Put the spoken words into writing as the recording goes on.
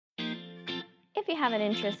If you have an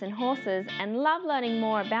interest in horses and love learning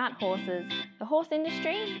more about horses, the horse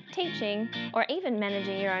industry, teaching, or even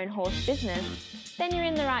managing your own horse business, then you're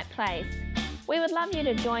in the right place. We would love you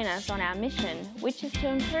to join us on our mission, which is to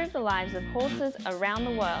improve the lives of horses around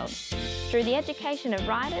the world through the education of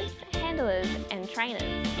riders, handlers, and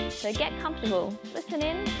trainers. So get comfortable, listen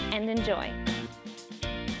in, and enjoy.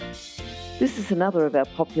 This is another of our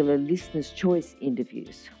popular Listener's Choice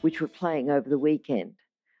interviews, which we're playing over the weekend.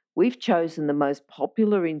 We've chosen the most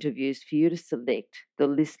popular interviews for you to select the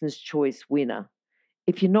Listener's Choice winner.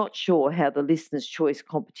 If you're not sure how the Listener's Choice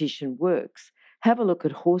competition works, have a look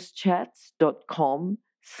at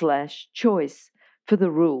horsechats.com/choice for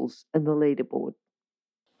the rules and the leaderboard.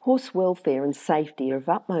 Horse welfare and safety are of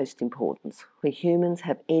utmost importance where humans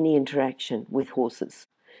have any interaction with horses.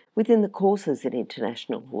 Within the courses at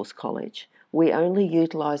International Horse College, we only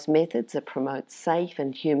utilise methods that promote safe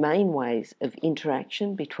and humane ways of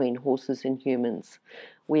interaction between horses and humans.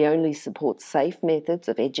 We only support safe methods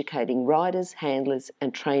of educating riders, handlers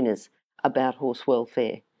and trainers about horse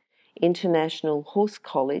welfare.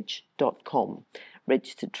 internationalhorsecollege.com,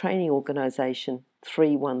 registered training organisation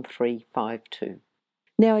 31352.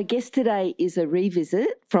 Now, our guest today is a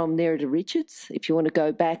revisit from Nerida Richards. If you want to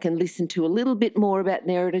go back and listen to a little bit more about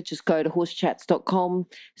Nerida, just go to horsechats.com,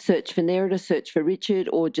 search for Nerida, search for Richard,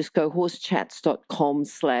 or just go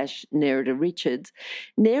horsechats.com/Nerida Richards.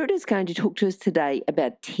 Nerida is going to talk to us today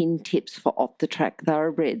about 10 tips for off-the-track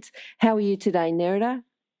thoroughbreds. How are you today, Nerida?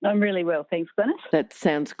 I'm really well, thanks, Glenys. That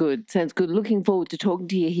sounds good. Sounds good. Looking forward to talking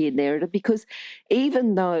to you here, Nerida, because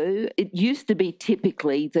even though it used to be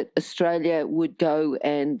typically that Australia would go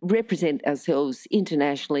and represent ourselves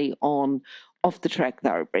internationally on off-the-track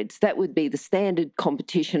thoroughbreds, that would be the standard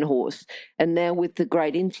competition horse. And now with the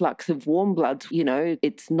great influx of warm bloods,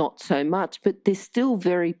 it's not so much, but they're still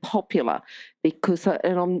very popular because,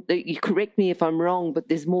 you correct me if I'm wrong, but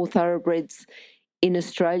there's more thoroughbreds in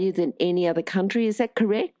Australia than any other country. Is that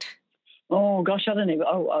correct? Oh, gosh, I don't even...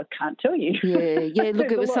 I can't tell you. Yeah.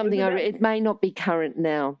 Look, it was something it may not be current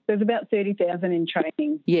now. There's about 30,000 in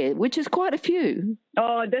training. Yeah, which is quite a few.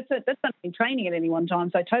 Oh, that's not in training at any one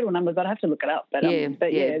time. So total numbers, I'd have to look it up. But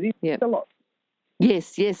it's a lot.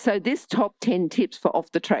 Yes. So this top 10 tips for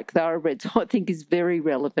off-the-track thoroughbreds, I think, is very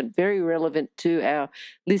relevant to our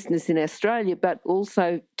listeners in Australia, but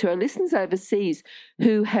also to our listeners overseas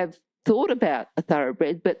who have thought about a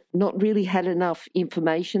thoroughbred but not really had enough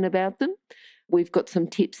information about them. We've got some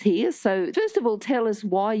tips here. So first of all, tell us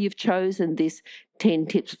why you've chosen this 10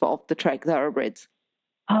 tips for off-the-track thoroughbreds.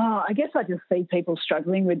 I guess I just see people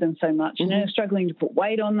struggling with them so much, struggling to put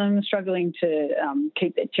weight on them, struggling to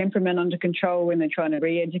keep their temperament under control when they're trying to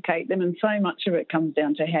re-educate them, and so much of it comes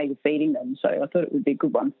down to how you're feeding them. So I thought it would be a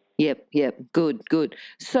good one. Yep, good.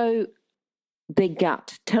 So their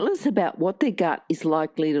gut. Tell us about what their gut is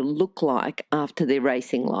likely to look like after their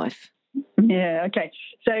racing life. Yeah, okay.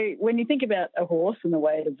 So when you think about a horse and the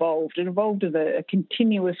way it evolved as a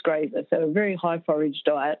continuous grazer, so a very high forage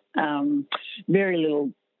diet, very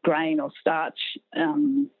little grain or starch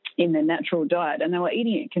in their natural diet, and they were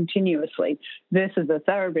eating it continuously, versus a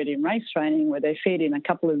thoroughbred in race training where they fed in a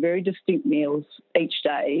couple of very distinct meals each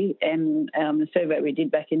day. And the survey we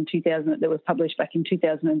did back in 2000, that was published back in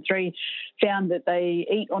 2003, found that they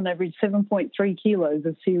eat on average 7.3 kilos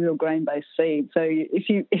of cereal grain-based feed. So if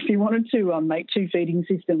you wanted to make two feeding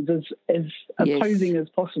systems as opposing as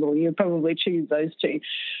possible, you'd probably choose those two,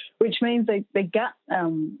 which means their gut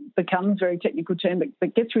becomes, very technical term,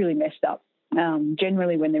 but gets really messed up.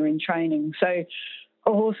 Generally when they're in training. So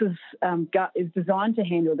a horse's gut is designed to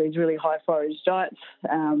handle these really high forage diets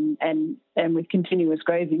and with continuous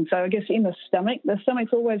grazing. So I guess in the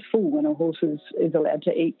stomach's always full when a horse is allowed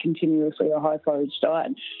to eat continuously a high forage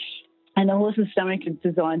diet. And the horse's stomach is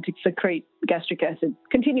designed to secrete gastric acid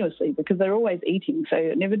continuously because they're always eating, so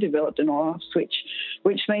it never developed an on-off switch,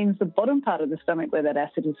 which means the bottom part of the stomach where that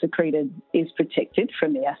acid is secreted is protected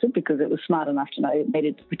from the acid because it was smart enough to know it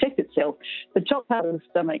needed to protect itself. The top part of the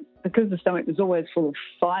stomach, because the stomach was always full of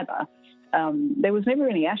fibre, there was never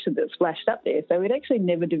any acid that splashed up there, so it actually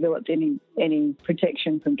never developed any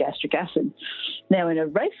protection from gastric acid. Now, in a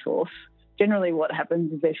racehorse, generally what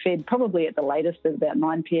happens is they're fed probably at the latest at about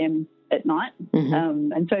 9 p.m. at night.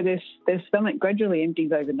 And so their stomach gradually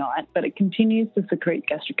empties overnight, but it continues to secrete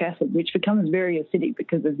gastric acid, which becomes very acidic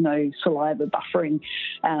because there's no saliva buffering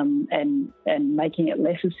and making it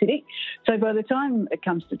less acidic. So by the time it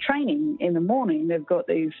comes to training in the morning, they've got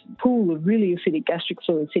these pool of really acidic gastric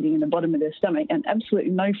fluid sitting in the bottom of their stomach and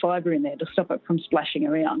absolutely no fibre in there to stop it from splashing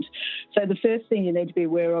around. So the first thing you need to be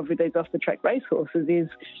aware of with these off-the-track racehorses is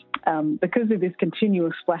because of this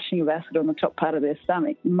continuous splashing of acid on the top part of their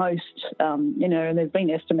stomach, most And there's been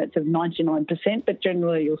estimates of 99%, but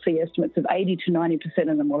generally you'll see estimates of 80 to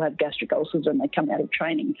 90% of them will have gastric ulcers when they come out of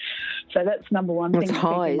training. So that's number one thing. It's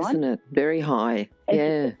high, isn't it? Very high.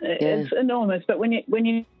 It's enormous, but when you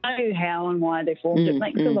know how and why they're formed, it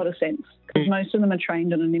makes a lot of sense, because most of them are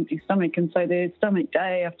trained on an empty stomach, and so their stomach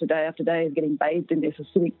day after day after day is getting bathed in this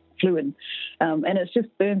acidic fluid, and it just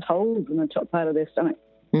burns holes in the top part of their stomach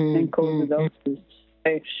and causes ulcers.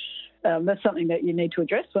 So that's something that you need to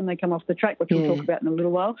address when they come off the track, which we'll talk about in a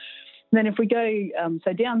little while. And then if we go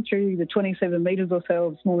down through the 27 metres or so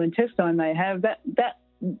of small intestine they have, that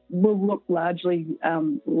will look largely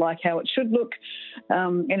like how it should look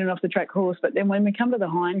in an off-the-track horse. But then when we come to the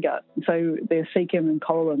hindgut, so their cecum and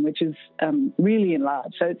colon, which is really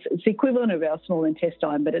enlarged. So it's the equivalent of our small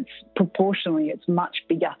intestine, but it's much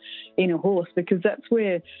bigger in a horse, because that's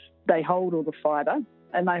where they hold all the fibre.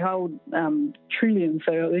 And they hold trillions,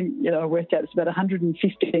 so I think, I worked out it's about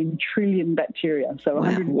 115 trillion bacteria, so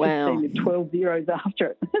 115 with 12 zeros after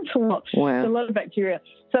it. That's a lot. Wow. It's a lot of bacteria.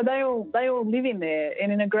 So they all live in there.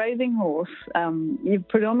 And in a grazing horse, you've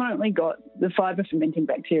predominantly got the fibre fermenting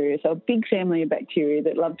bacteria, so a big family of bacteria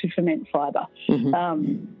that love to ferment fibre.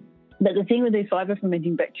 But the thing with these fibre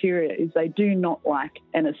fermenting bacteria is they do not like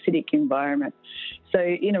an acidic environment. So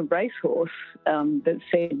in a racehorse that's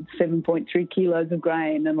fed 7.3 kilos of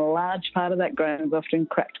grain, and a large part of that grain is often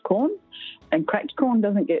cracked corn, and cracked corn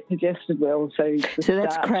doesn't get digested well. So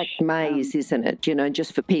that's cracked maize, isn't it?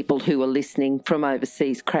 Just for people who are listening from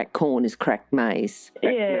overseas, cracked corn is cracked maize.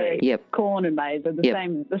 Yeah, yep. Corn and maize are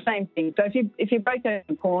the same thing. So if you break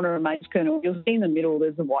open corn or a maize kernel, you'll see in the middle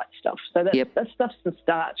there's the white stuff. So that stuff's the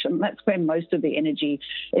starch, and that's where most of the energy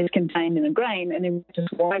is contained in a grain, and then just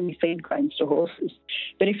why we feed grains to horses.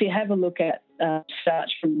 But if you have a look at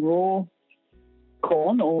starch from raw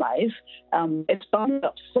corn or maize, it's bundled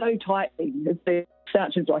up so tightly. The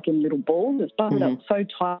starch is like in little balls. It's bundled up so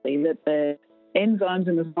tightly that the enzymes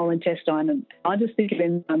in the small intestine, and I just think of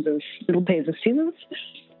enzymes as little pairs of scissors,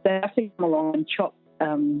 they have to come along and chop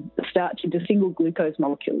the starch into single glucose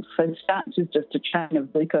molecules. So the starch is just a chain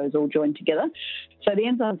of glucose all joined together. So the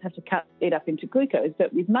enzymes have to cut it up into glucose,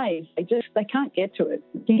 but with maize, they can't get to it.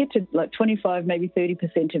 You can get to like 25, maybe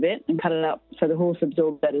 30% of it and cut it up so the horse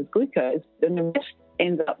absorbs that as glucose, and the rest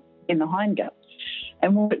ends up in the hindgut.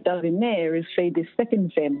 And what it does in there is feed this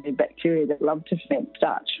second family of bacteria that love to ferment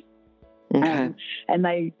starch. Okay. And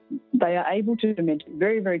they are able to ferment it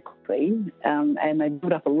very, very quickly, and they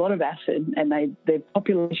build up a lot of acid, and their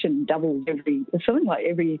population doubles every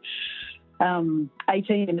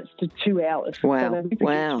 18 minutes to 2 hours. Wow. So they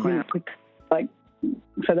really quick,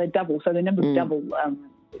 so they double. So their numbers double,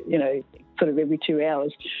 sort of every 2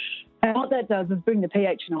 hours. And what that does is bring the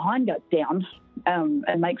pH in a hindgut down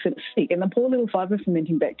and makes it acidic. And the poor little fibre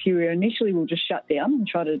fermenting bacteria initially will just shut down and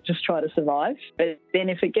try to survive. But then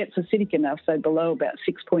if it gets acidic enough, so below about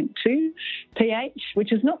 6.2 pH,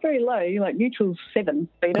 which is not very low, like neutral's 7,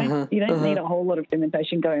 so you don't need a whole lot of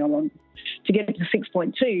fermentation going on to get it to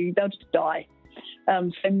 6.2. They'll just die.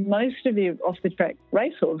 So most of the off-the-track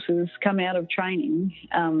racehorses come out of training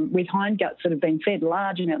with hindguts that have been fed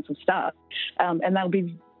large amounts of starch, and they'll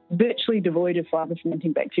be virtually devoid of fibre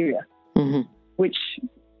fermenting bacteria, which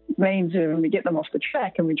means when we get them off the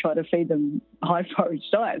track and we try to feed them high forage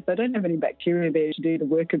diets, they don't have any bacteria there to do the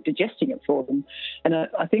work of digesting it for them. And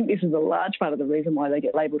I think this is a large part of the reason why they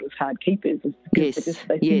get labelled as hard keepers, is because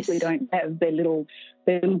they simply don't have their little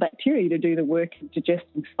bacteria to do the work of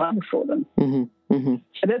digesting fibre for them.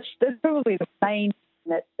 So that's probably the main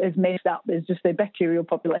that is messed up. Is just their bacterial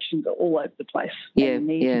populations are all over the place. And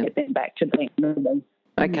we need to get them back to being normal.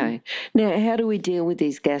 Okay. Now, how do we deal with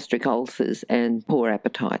these gastric ulcers and poor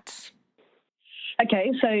appetites?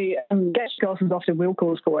 Okay, so gastric ulcers often will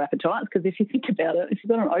cause poor appetites, because if you think about it, if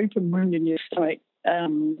you've got an open wound in your stomach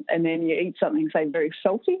and then you eat something, say, very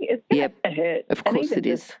salty, it's going to hurt. Of course it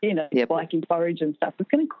is. Spiky porridge and stuff,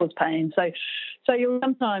 it's going to cause pain. So you'll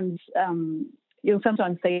sometimes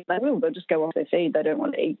see they'll just go off their feed. They don't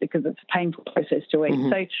want to eat because it's a painful process to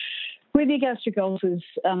eat. So with your gastric ulcers,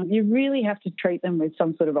 you really have to treat them with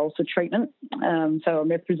some sort of ulcer treatment, so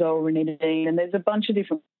omeprazole, ranitidine, and there's a bunch of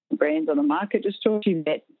different brands on the market. Just talk to your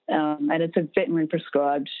vet, and it's a veterinary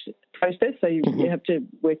prescribed process, so you have to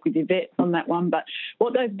work with your vet on that one. But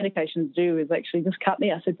what those medications do is actually just cut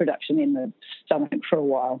the acid production in the stomach for a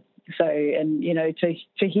while. So, and,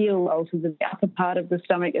 to heal ulcers of the upper part of the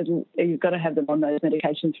stomach, you've got to have them on those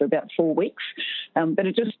medications for about 4 weeks. But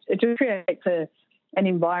it just creates an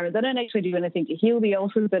environment. They don't actually do anything to heal the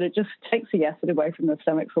ulcers, but it just takes the acid away from the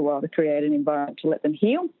stomach for a while to create an environment to let them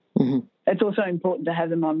heal. Mm-hmm. It's also important to have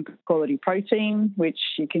them on good quality protein, which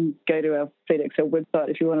you can go to our FeedXL website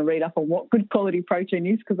if you want to read up on what good quality protein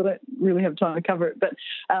is, because I don't really have time to cover it. But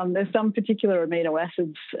there's some particular amino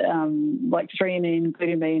acids like threonine,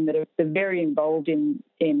 glutamine that are very involved in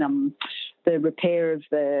the repair of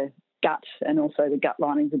the gut and also the gut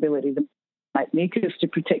lining's ability to make mucus to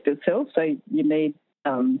protect itself. So you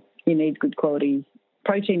need good quality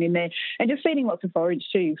protein in there, and just feeding lots of forage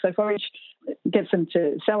too. So forage gets them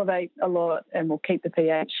to salivate a lot and will keep the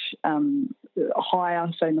pH higher,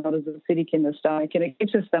 so not as acidic in the stomach, and it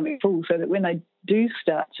keeps the stomach full so that when they do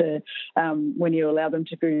start to, when you allow them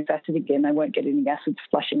to produce acid again, they won't get any acid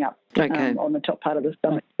splashing up on the top part of the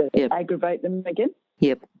stomach to aggravate them again.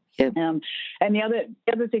 Yep. And the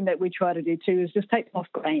other thing that we try to do too is just take them off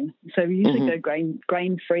grain. So we usually go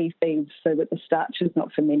grain-free feeds so that the starch is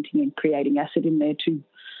not fermenting and creating acid in there too.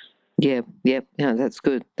 Yeah. No, that's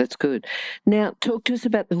good. Now, talk to us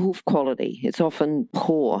about the hoof quality. It's often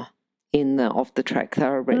poor in the off-the-track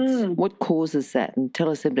thoroughbreds. What causes that? And tell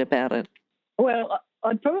us a bit about it. Well,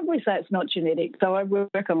 I'd probably say it's not genetic. So I work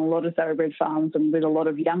on a lot of thoroughbred farms and with a lot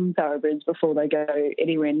of young thoroughbreds before they go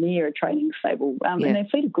anywhere near a training stable, and their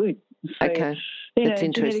feet are good. So, okay, that's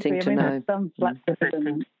interesting to know. Some flat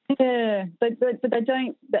and, but they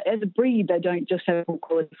don't. As a breed, they don't just have good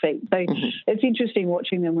quality feet. So it's interesting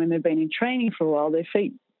watching them when they've been in training for a while. Their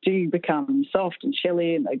feet do become soft and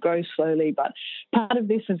shelly and they grow slowly, but part of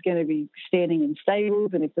this is going to be standing in stables,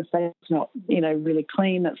 and if the stable's not really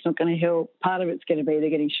clean, that's not going to help. Part of it's going to be they're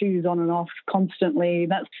getting shoes on and off constantly.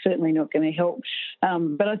 That's certainly not going to help.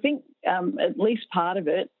 But I think at least part of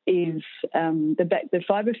it is the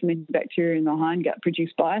fibre fermenting bacteria in the hindgut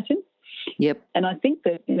produce biotin. Yep. And I think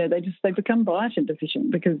that they become biotin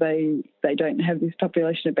deficient because they don't have this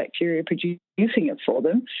population of bacteria producing it for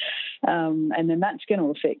them, and then that's going to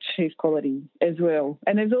affect hoof quality as well.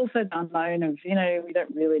 And there's also the unknown of we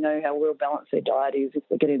don't really know how well balanced their diet is, if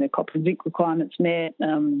they're getting their copper and zinc requirements met.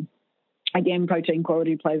 Again, protein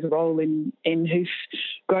quality plays a role in hoof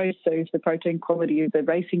growth. So if the protein quality of the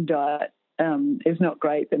racing diet is not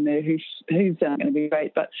great, then their hooves aren't going to be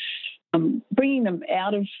great. But bringing them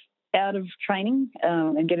out of training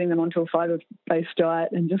and getting them onto a fibre-based diet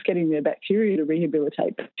and just getting their bacteria to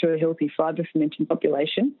rehabilitate to a healthy fibre-fermenting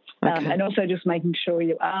population, and also just making sure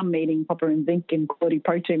you are meeting copper and zinc and quality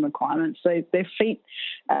protein requirements. So their feet,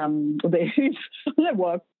 their hooves, I don't know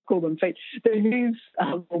why I call them feet, their hooves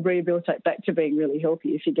will rehabilitate back to being really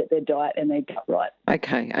healthy if you get their diet and their gut right.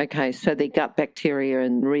 Okay. So their gut bacteria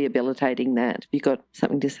and rehabilitating that. Have you got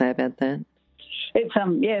something to say about that? It's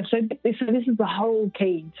So this is the whole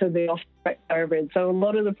key to the off-track thoroughbred. So a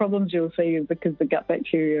lot of the problems you'll see is because the gut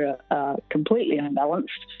bacteria are completely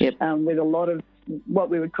unbalanced. Yep. With a lot of what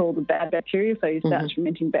we would call the bad bacteria. So you start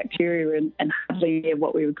fermenting bacteria and hardly have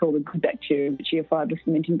what we would call the good bacteria, which are your fibre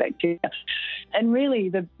fermenting bacteria. And really,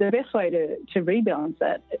 the best way to rebalance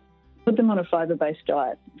that, put them on a fibre-based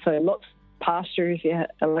diet. So lots pasture if you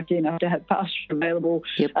are lucky enough to have pasture available.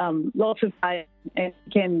 Yep. Lots of hay, and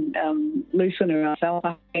can loosen around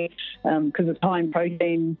alpha because it's high in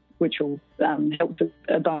protein, which will help with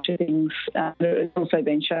a bunch of things. It's also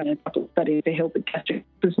been shown in a couple of studies to help with gastric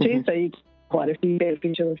too, so you get quite a few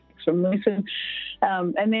beneficial effects from loosen.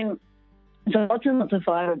 And then so lots and lots of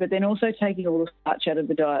fibre, but then also taking all the starch out of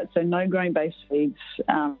the diet. So no grain-based feeds,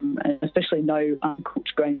 and especially no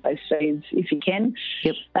uncooked grain-based feeds if you can.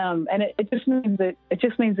 Yep. And it just means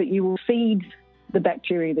that you will feed the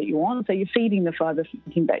bacteria that you want. So you're feeding the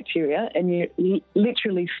fibre-fermenting bacteria, and you're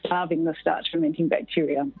literally starving the starch-fermenting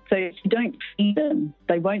bacteria. So if you don't feed them,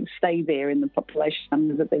 they won't stay there in the population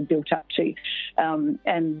numbers that they've built up to.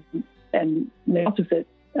 And the opposite.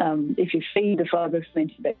 If you feed the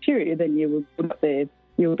fibre-fermenting bacteria, then you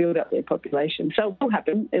will build up their population. So it will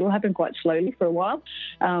happen. It will happen quite slowly for a while,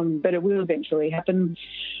 but it will eventually happen.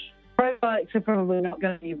 Probiotics are probably not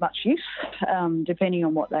going to be of much use, depending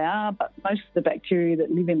on what they are, but most of the bacteria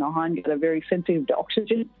that live in the hindgut are very sensitive to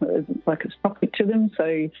oxygen. It's like it's toxic to them,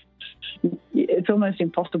 so it's almost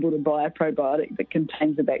impossible to buy a probiotic that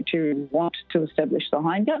contains the bacteria we want to establish the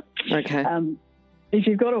hindgut. Okay. If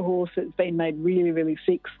you've got a horse that's been made really, really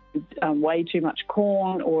sick with way too much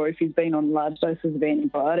corn, or if he's been on large doses of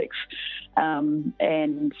antibiotics and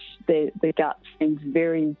the gut seems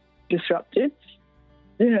very disrupted,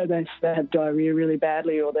 they have diarrhea really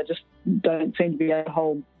badly, or they just don't seem to be able to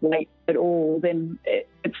hold weight at all, then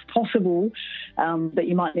it's possible that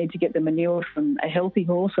you might need to get the manure from a healthy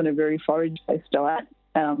horse on a very forage-based diet.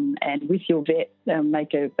 and with your vet,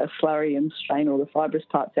 make a slurry and strain all the fibrous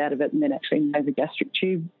parts out of it, and then actually nasogastric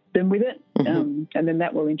tube them with it, and then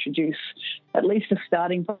that will introduce at least a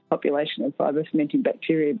starting population of fibre-fermenting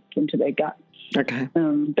bacteria into their gut. Okay.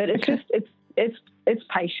 But it's just it's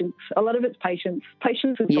patience. A lot of it's patience.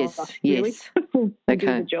 Patience and trust, really. will do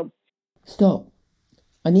the job. Stop.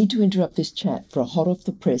 I need to interrupt this chat for a hot off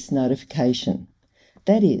the press notification.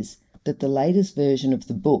 That is that the latest version of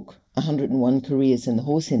the book, 101 Careers in the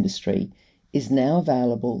Horse Industry, is now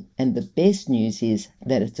available, and the best news is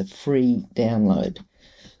that it's a free download.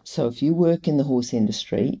 So if you work in the horse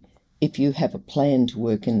industry, if you have a plan to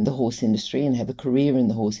work in the horse industry and have a career in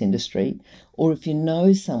the horse industry, or if you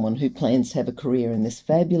know someone who plans to have a career in this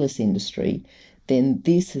fabulous industry, then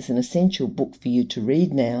this is an essential book for you to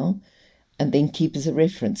read now and then keep as a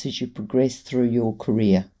reference as you progress through your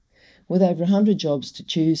career. With over 100 jobs to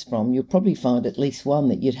choose from, you'll probably find at least one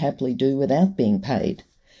that you'd happily do without being paid.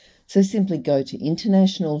 So simply go to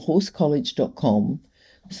internationalhorsecollege.com,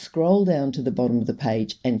 scroll down to the bottom of the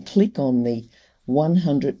page and click on the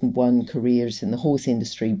 101 Careers in the Horse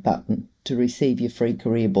Industry button to receive your free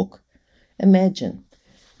career book. Imagine,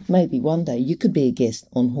 maybe one day you could be a guest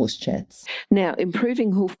on Horse Chats. Now,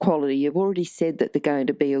 improving hoof quality, you've already said that they're going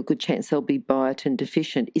to be a good chance they'll be biotin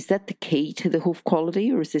deficient. Is that the key to the hoof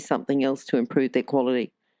quality, or is there something else to improve their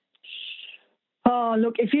quality? Oh,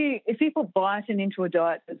 look, if you put biotin into a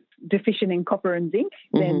diet that's deficient in copper and zinc,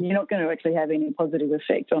 then you're not going to actually have any positive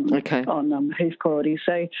effect on hoof quality.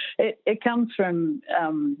 So it comes from,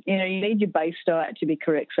 you need your base diet to be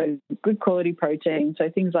correct. So good quality protein, so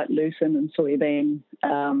things like lucerne and soybean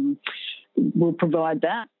will provide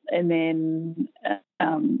that. And then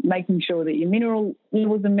making sure that your mineral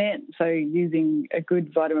levels are met, so using a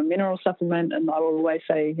good vitamin mineral supplement. And I will always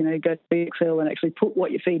say, go to Excel and actually put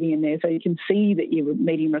what you're feeding in there so you can see that you're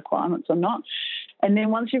meeting requirements or not. And then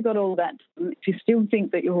once you've got all that, if you still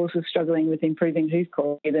think that your horse is struggling with improving hoof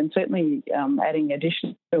quality, then certainly adding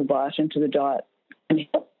additional biotin to the diet can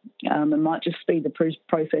help. It might just speed the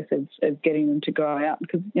process of getting them to grow out,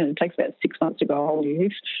 because it takes about 6 months to grow a whole new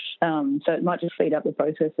hoof. So it might just speed up the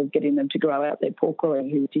process of getting them to grow out their poor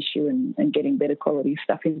quality hoof tissue and getting better quality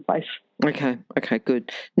stuff in place. Okay,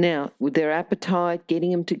 good. Now, with their appetite,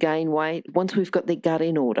 getting them to gain weight, once we've got their gut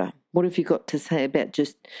in order, what have you got to say about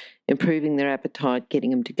just improving their appetite,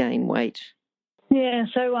 getting them to gain weight? Yeah,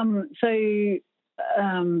 so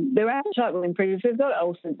their appetite will improve. If they've got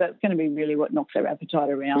ulcers, that's going to be really what knocks their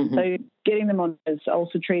appetite around. So getting them on those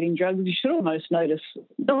ulcer-treating drugs, you should almost notice,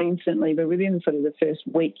 not instantly, but within sort of the first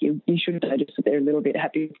week, you should notice that they're a little bit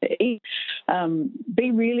happy to eat.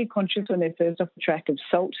 Be really conscious when they're first off the track of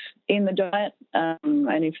salt in the diet,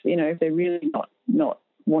 and if they're really not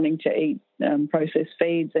wanting to eat processed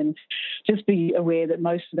feeds, and just be aware that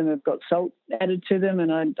most of them have got salt added to them,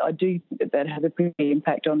 and I do think that has a pretty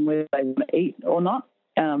impact on whether they want to eat or not.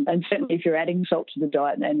 And certainly if you're adding salt to the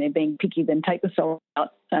diet and they're being picky, then take the salt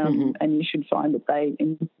out, and you should find that they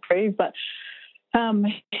improve. But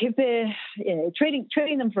if they're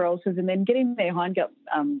treating them for ulcers and then getting their hindgut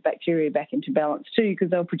bacteria back into balance too,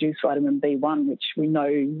 because they'll produce vitamin B1, which we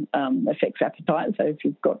know affects appetite. So if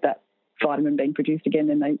you've got that vitamin being produced again,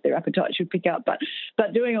 then their appetite should pick up. But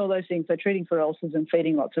doing all those things, so treating for ulcers and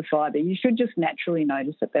feeding lots of fibre, you should just naturally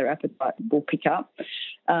notice that their appetite will pick up.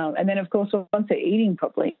 And then, of course, once they're eating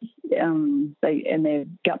properly, and their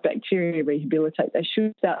gut bacteria rehabilitate, they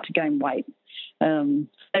should start to gain weight.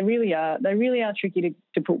 They really are tricky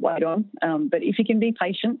to put weight on. But if you can be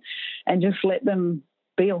patient and just let them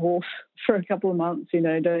be a horse for a couple of months,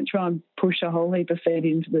 don't try and push a whole heap of feed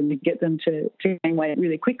into them to get them to gain weight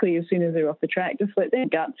really quickly as soon as they're off the track. Just let their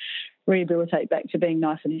gut rehabilitate back to being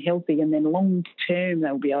nice and healthy, and then long term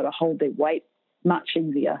they'll be able to hold their weight much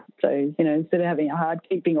easier. So, instead of having a hard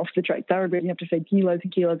keeping off the track thoroughbred, you have to feed kilos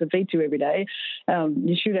and kilos of feed to every day.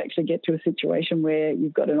 You should actually get to a situation where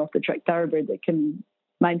you've got an off the track thoroughbred that can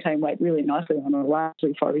maintain weight really nicely on a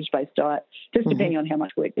largely forage-based diet, just depending on how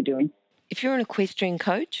much work they're doing. If you're an equestrian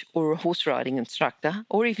coach or a horse riding instructor,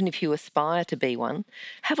 or even if you aspire to be one,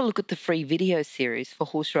 have a look at the free video series for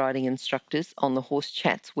horse riding instructors on the Horse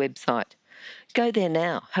Chats website. Go there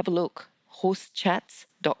now, have a look,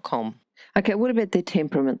 horsechats.com. Okay, what about their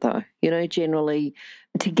temperament though? Generally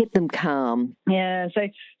to get them calm. Yeah, so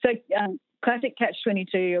classic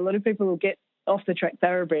catch-22, a lot of people will get off the track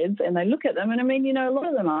thoroughbreds and they look at them, and a lot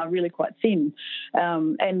of them are really quite thin,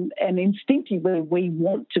 and instinctively we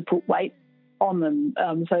want to put weight on them,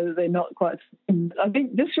 so that they're not quite. I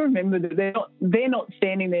think just remember that they're not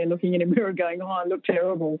standing there looking in a mirror going, "Oh, I look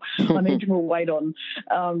terrible. I need to put weight on."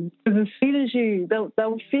 Because as soon as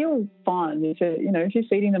they'll feel fine. If you're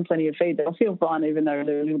feeding them plenty of feed, they'll feel fine even though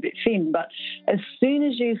they're a little bit thin. But as soon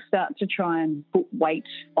as you start to try and put weight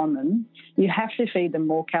on them, you have to feed them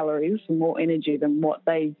more calories and more energy than what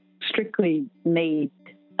they strictly need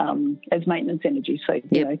as maintenance energy, so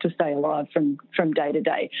to stay alive from day to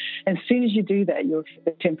day. And as soon as you do that, you'll affect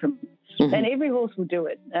the temperament. Mm-hmm. And every horse will do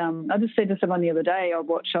it. I just said to someone the other day,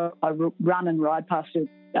 I run and ride past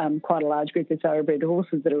quite a large group of thoroughbred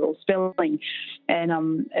horses that are all spelling, and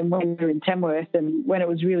when we were in Tamworth, and when it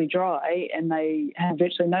was really dry, and they had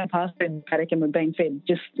virtually no pasture in the paddock and were being fed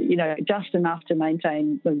just enough to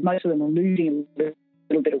maintain. Most of them are losing a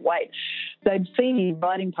little bit of weight. They'd see me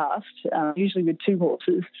riding past, usually with two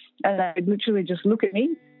horses, and they'd literally just look at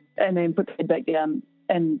me and then put their head back down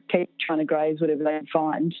and keep trying to graze whatever they'd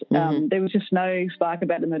find. Mm-hmm. There was just no spark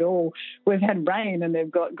about them at all. We've had rain and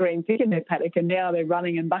they've got green thick in their paddock, and now they're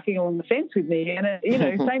running and bucking along the fence with me. And,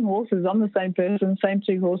 same horses, I'm the same person, same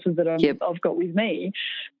two horses that I've got with me.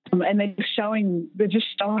 And they're just showing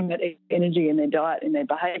that energy in their diet and their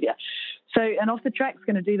behaviour. So, and off the track's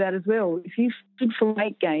going to do that as well. If you feed for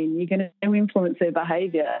weight gain, you're going to influence their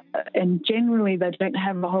behaviour. And generally, they don't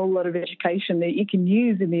have a whole lot of education that you can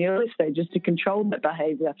use in the early stages to control that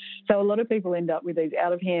behaviour. So a lot of people end up with these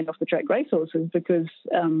out-of-hand, off-the-track racehorses because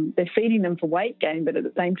they're feeding them for weight gain, but at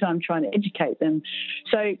the same time trying to educate them.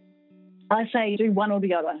 So I say do one or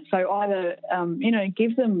the other. So either,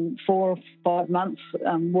 give them 4 or 5 months,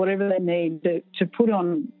 whatever they need to put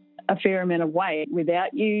on a fair amount of weight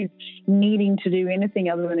without you needing to do anything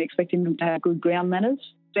other than expecting them to have good ground manners,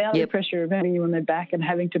 without the pressure of having you on their back and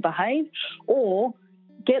having to behave, or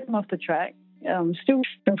get them off the track, still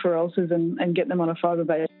train for ulcers and get them on a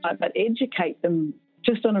fibre-based diet, but educate them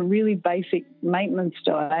just on a really basic maintenance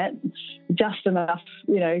diet, just enough,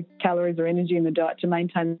 calories or energy in the diet to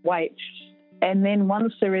maintain weight. And then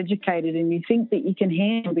once they're educated and you think that you can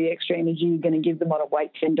handle the extra energy you're going to give them on a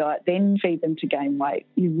weight-gain diet, then feed them to gain weight.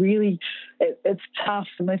 It's tough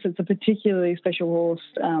unless it's a particularly special horse.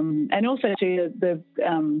 And also, too, the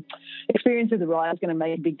experience of the rider is going to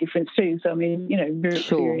make a big difference too. So, very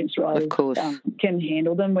experienced riders can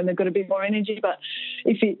handle them when they've got a bit more energy. But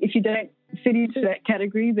if you don't fit into that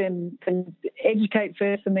category, then educate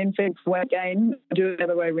first and then feed for weight gain. Do it the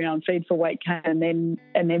other way around, feed for weight gain and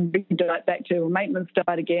then bring the diet back to a maintenance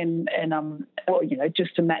diet again, and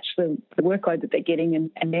just to match the workload that they're getting,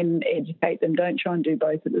 and then educate them. Don't try and do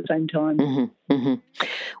both at the same time. Mm-hmm, mm-hmm.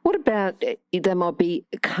 What about they might be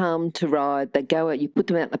calm to ride? They go out, you put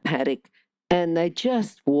them out in the paddock, and they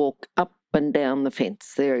just walk up and down the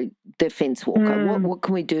fence. They're fence walker. What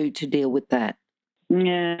can we do to deal with that?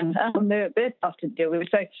 Yeah, they're tough to deal with.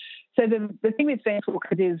 So the thing with fence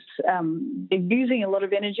walkers is they're using a lot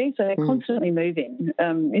of energy, so they're constantly moving.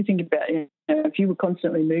 You think about if you were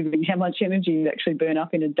constantly moving, how much energy you actually burn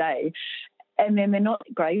up in a day, and then they're not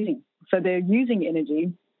grazing. So they're using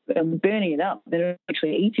energy, burning it up. They're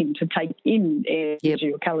actually eating to take in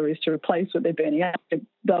energy or calories to replace what they're burning up.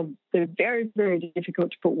 They're very, very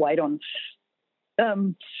difficult to put weight on.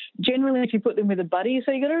 Generally, if you put them with a buddy,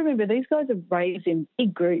 so you got to remember these guys are raised in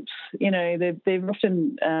big groups. They're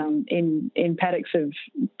often in paddocks of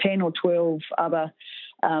 10 or 12 other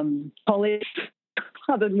collies,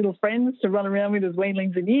 other little friends to run around with as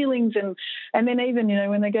weanlings and yearlings, and then even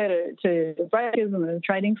when they go to the breakers and the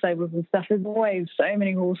trading stables and stuff, there's always so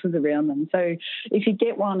many horses around them. So if you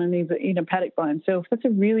get one and he's in a paddock by himself, that's a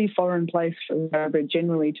really foreign place for a thoroughbred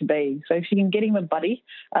generally to be. So if you can get him a buddy,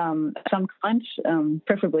 some kind,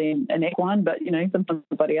 preferably an equine, but sometimes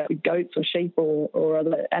a buddy out with goats or sheep or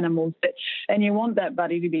other animals, and you want that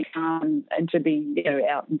buddy to be calm and to be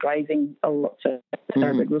out and grazing a lot, so the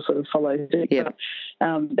thoroughbred will sort of follow suit. Yep.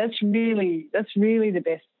 That's really the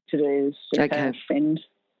best to do is to have a friend.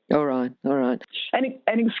 All right.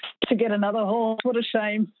 And to get another horse, what a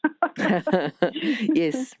shame.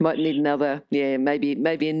 Yes, might need another. Yeah, maybe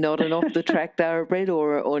not an off the track thoroughbred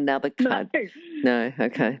or another cut. No.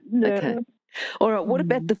 Okay. No. Okay. All right. What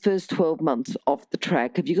about the first 12 months off the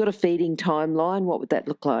track? Have you got a feeding timeline? What would that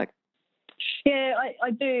look like? Yeah, I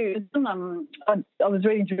do. I was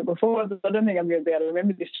reading through it before. I don't think I'm going to be able to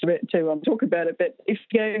remember this to talk about it. But if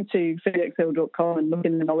you go to feedxl.com and look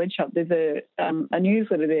in the Knowledge Hub, there's a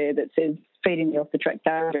newsletter there that says Feeding the Off the Track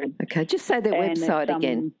Thoroughbred. Okay, just say their website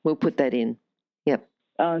again. We'll put that in. Yep.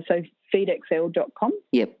 So feedxl.com.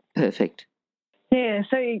 Yep, perfect. Yeah,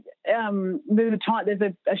 so there's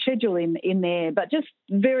a schedule in there, but just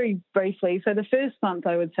very briefly. So the first month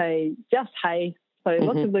I would say just hay. So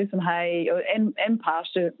lots of lucerne hay and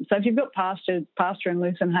pasture. So if you've got pasture and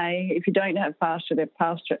lucerne hay. If you don't have pasture,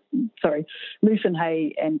 lucerne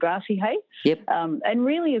hay and grassy hay. Yep. And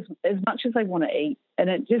really as much as they want to eat. And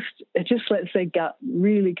it just lets their gut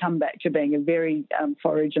really come back to being a very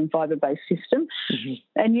forage and fibre-based system,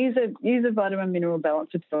 and use a vitamin mineral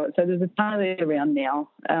balancer to it. So there's a ton of it around now,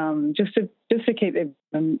 just to keep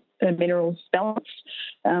their minerals balanced,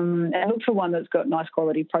 and look for one that's got nice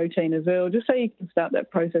quality protein as well, just so you can start that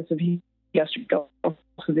process of gastric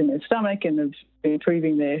ulcers in their stomach and of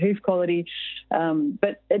improving their hoof quality.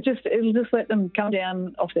 But it'll just let them come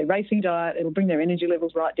down off their racing diet. It'll bring their energy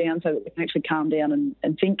levels right down so that they can actually calm down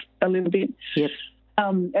and think a little bit. Yep.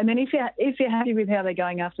 And then if you're happy with how they're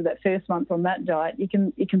going after that first month on that diet, you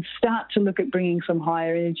can start to look at bringing some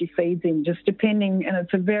higher energy feeds in, just depending, and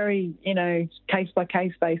it's a very case by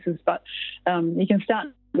case basis, but you can start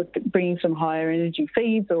to look at bringing some higher energy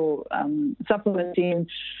feeds or supplements in.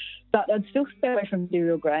 But I'd still stay away from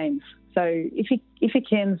cereal grains. So if you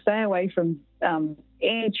can, stay away from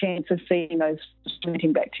any chance of feeding those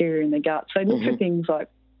fermenting bacteria in the gut. So look for things like,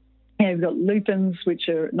 you've got lupins, which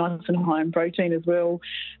are nice and high in protein as well.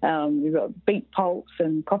 You've got beet pulps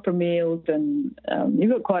and copper meals, and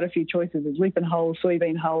you've got quite a few choices of lupin hulls,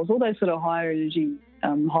 soybean hulls, all those sort of higher energy,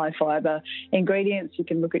 high fibre ingredients. You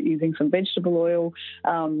can look at using some vegetable oil,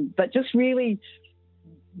 but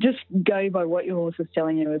just go by what your horse is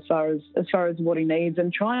telling you as far as what he needs,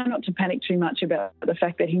 and try not to panic too much about the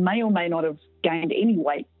fact that he may or may not have gained any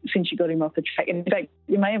weight since you got him off the track. And in fact,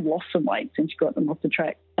 you may have lost some weight since you got them off the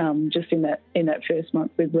track, just in that first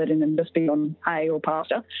month with letting them just be on hay or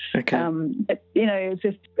pasture. Okay. But,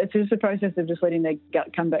 it's just a process of just letting their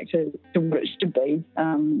gut come back to what it should be,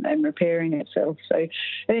 and repairing itself. So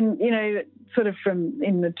then, sort of from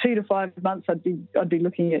in the 2 to 5 months, I'd be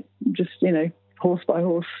looking at just, horse by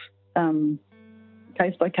horse,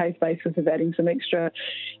 case by case basis of adding some extra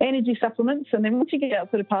energy supplements. And then once you get out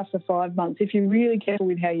sort of past the 5 months, if you're really careful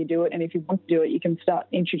with how you do it, and if you want to do it, you can start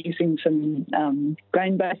introducing some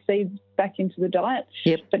grain-based feeds back into the diet.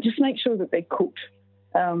 Yep. But just make sure that they're cooked.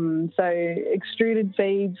 So extruded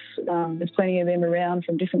feeds, there's plenty of them around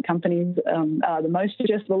from different companies, are the most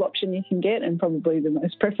digestible option you can get, and probably the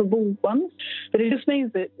most preferable ones. But it just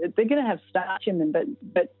means that they're going to have starch in them,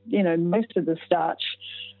 but most of the starch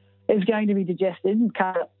is going to be digested and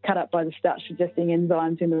cut up by the starch-digesting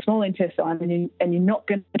enzymes in the small intestine, and you're not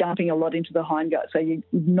going to be dumping a lot into the hindgut. So you're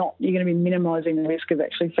going to be minimising the risk of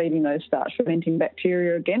actually feeding those starch-fermenting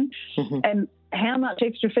bacteria again. And how much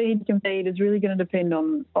extra feed you can feed is really going to depend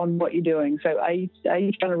on what you're doing. So are you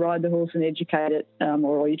trying to ride the horse and educate it,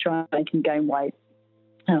 or are you trying to make him gain weight?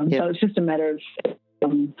 So it's just a matter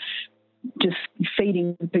of just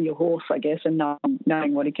feeding to your horse, I guess, and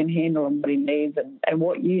knowing what he can handle and what he needs, and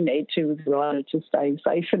what you need to as a rider to stay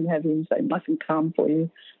safe and have him stay nice and calm for you.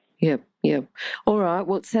 Yep. All right.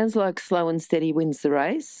 Well, it sounds like slow and steady wins the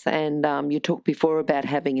race. And you talked before about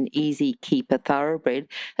having an easy keeper thoroughbred.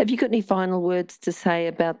 Have you got any final words to say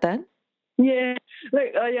about that? Yeah.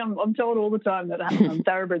 Look, I'm told all the time that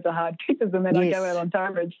thoroughbreds are hard keepers, and then I go out on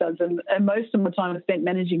thoroughbred studs, and most of my time is spent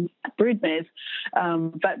managing broodmares,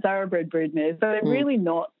 fat thoroughbred broodmares. So they're really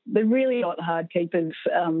not hard keepers.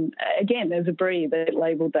 Again, there's a breed that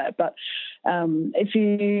labelled that, but if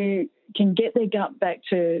you can get their gut back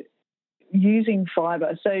to using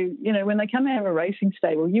fibre. So, when they come out of a racing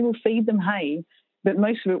stable, you will feed them hay, but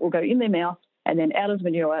most of it will go in their mouth and then out as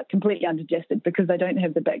manure, completely undigested, because they don't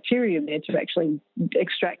have the bacteria there to actually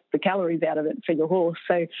extract the calories out of it for your horse.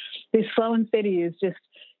 So this slow and steady is just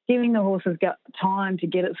giving the horse's gut time to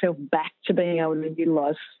get itself back to being able to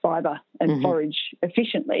utilise fibre and forage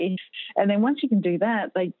efficiently. And then once you can do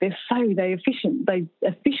that, they efficiently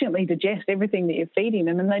digest everything that you're feeding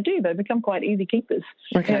them, and they become quite easy keepers.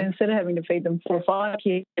 Okay. Instead of having to feed them 4 or 5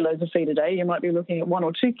 kilos of feed a day, you might be looking at 1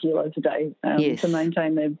 or 2 kilos a day to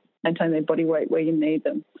maintain their body weight where you need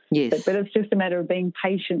them. Yes. But it's just a matter of being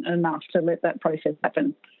patient enough to let that process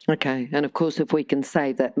happen. Okay. And, of course, if we can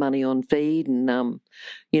save that money on feed and,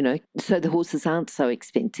 so the horses aren't so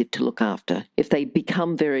expensive to look after. If they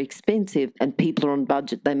become very expensive and people are on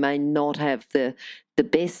budget, they may not have the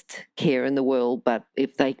best care in the world, but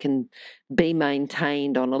if they can be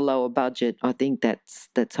maintained on a lower budget, I think that's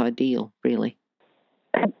ideal, really.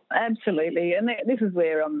 Absolutely, and this is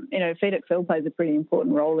where Feed Excel plays a pretty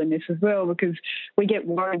important role in this as well, because we get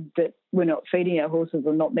worried that we're not feeding our horses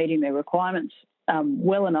or not meeting their requirements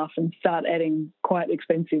well enough, and start adding quite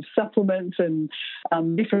expensive supplements and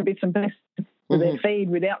different bits and pieces with their feed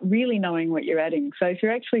without really knowing what you're adding. So if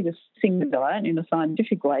you're actually just seeing the diet in a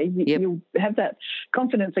scientific way, you'll have that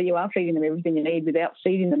confidence that you are feeding them everything you need without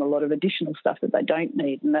feeding them a lot of additional stuff that they don't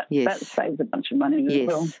need, and that saves a bunch of money as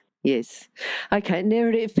well. Yes. Okay,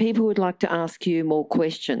 Nerida, if people would like to ask you more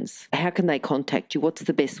questions, how can they contact you? What's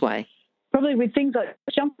the best way? Probably with things like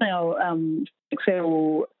jump on our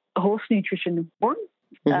Excel Horse Nutrition Forum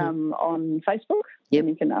on Facebook. And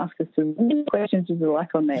you can ask us as many questions as you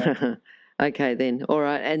like on there. Okay then, all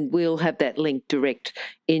right, and we'll have that link direct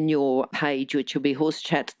in your page, which will be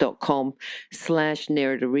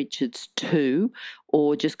horsechats.com/NeridaRichards2,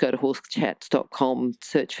 or just go to horsechats.com,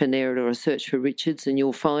 search for Nerida or search for Richards, and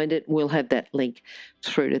you'll find it. We'll have that link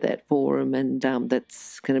through to that forum, and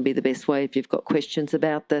that's going to be the best way if you've got questions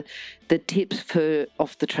about the tips for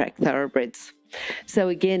off-the-track thoroughbreds. So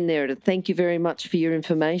again, Nerida, thank you very much for your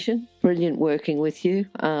information. Brilliant working with you,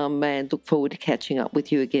 and look forward to catching up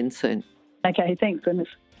with you again soon. Okay, thanks, Dennis.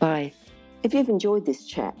 Bye. If you've enjoyed this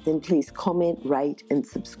chat, then please comment, rate and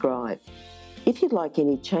subscribe. If you'd like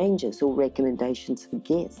any changes or recommendations for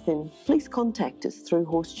guests, then please contact us through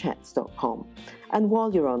horsechats.com. And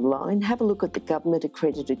while you're online, have a look at the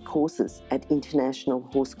government-accredited courses at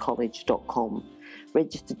internationalhorsecollege.com.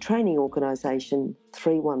 Registered Training Organisation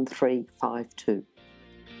 31352.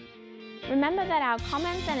 Remember that our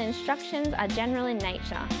comments and instructions are general in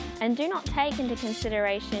nature and do not take into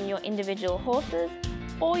consideration your individual horses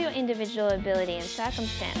or your individual ability and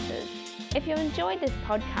circumstances. If you enjoyed this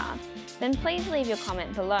podcast, then please leave your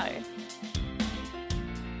comment below.